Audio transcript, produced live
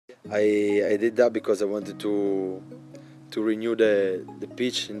I did that because I wanted to renew the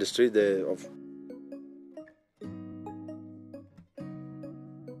pitch in the street of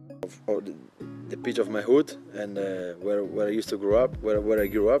the pitch of my hood, and where I used to grow up, where I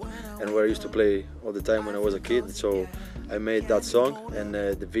grew up, and where I used to play all the time when I was a kid. So I made that song, and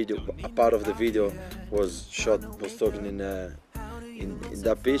the video, a part of the video was taken in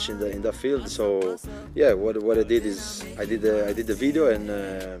that pitch, in that field. So yeah, what I did is I did the video, and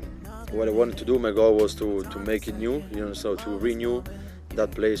what I wanted to do, my goal was to make it new, so to renew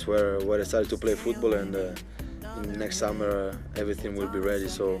that place where I started to play football, and in next summer everything will be ready,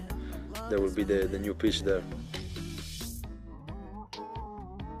 so there will be the new pitch there.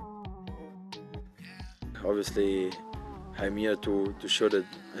 Obviously, I'm here to show that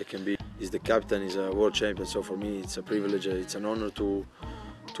I can be. He's the captain, he's a world champion, so for me it's a privilege, it's an honor to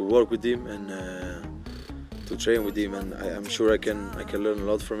work with him and to train with him, and I'm sure I can learn a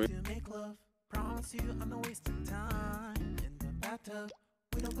lot from him.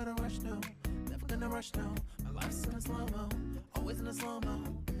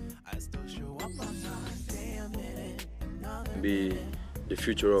 Be the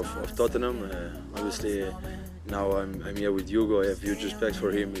future of Tottenham. Obviously, now I'm here with Hugo. I have huge respect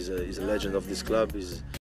for him. He's a legend of this club.